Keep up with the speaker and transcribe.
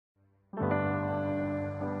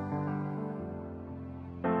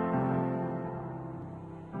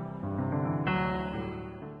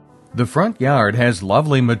The front yard has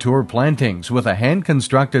lovely mature plantings with a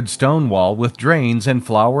hand-constructed stone wall with drains and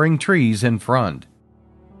flowering trees in front.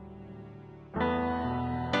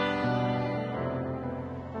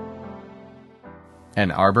 An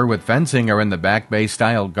arbor with fencing are in the back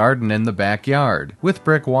bay-style garden in the backyard, with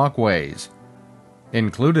brick walkways.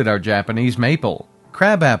 Included are Japanese maple,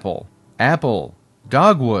 crabapple, apple,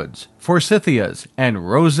 dogwoods, forsythias, and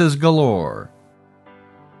roses galore.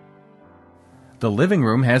 The living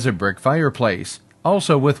room has a brick fireplace,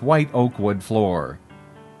 also with white oak wood floor.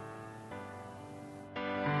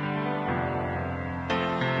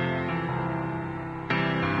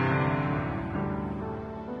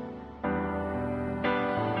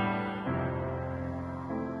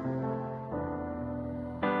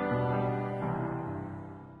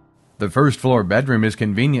 The first floor bedroom is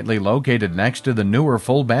conveniently located next to the newer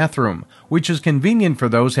full bathroom, which is convenient for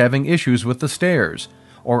those having issues with the stairs,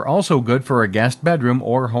 or also good for a guest bedroom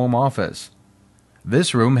or home office.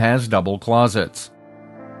 This room has double closets.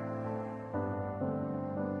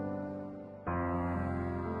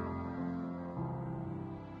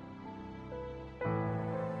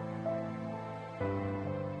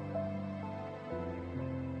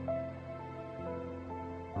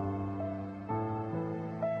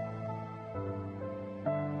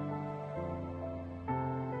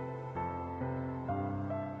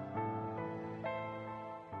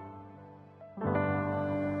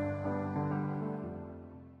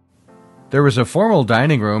 There is a formal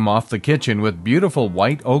dining room off the kitchen with beautiful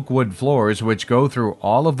white oak wood floors which go through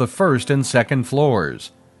all of the first and second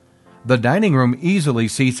floors. The dining room easily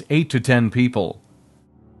seats 8 to 10 people.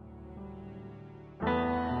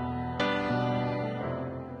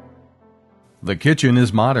 The kitchen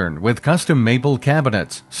is modern with custom maple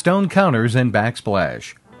cabinets, stone counters, and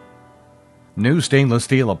backsplash. New stainless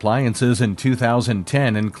steel appliances in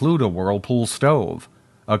 2010 include a Whirlpool stove,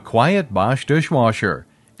 a quiet Bosch dishwasher,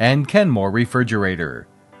 and Kenmore refrigerator.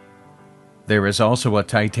 There is also a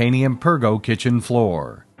titanium Pergo kitchen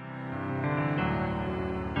floor.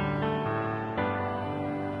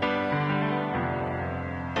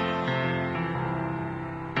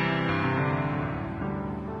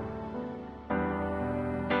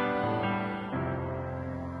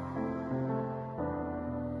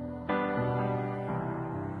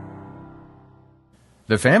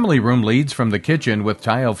 The family room leads from the kitchen with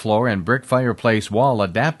tile floor and brick fireplace wall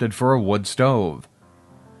adapted for a wood stove.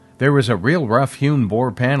 There is a real rough-hewn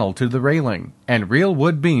boar panel to the railing and real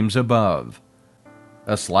wood beams above.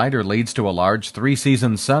 A slider leads to a large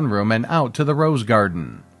three-season sunroom and out to the rose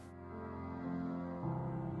garden.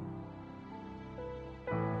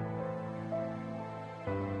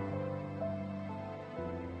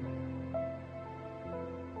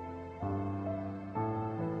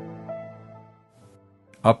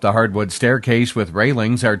 Up the hardwood staircase with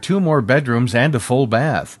railings are 2 more bedrooms and a full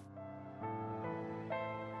bath.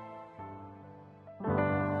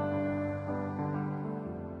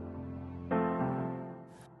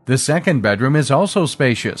 The second bedroom is also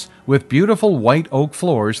spacious, with beautiful white oak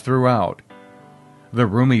floors throughout. The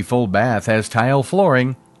roomy full bath has tile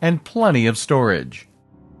flooring and plenty of storage.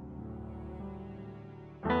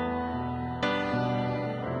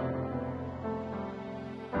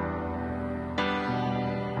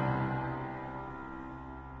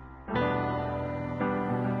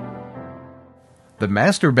 The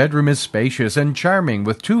master bedroom is spacious and charming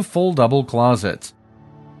with 2 full double closets.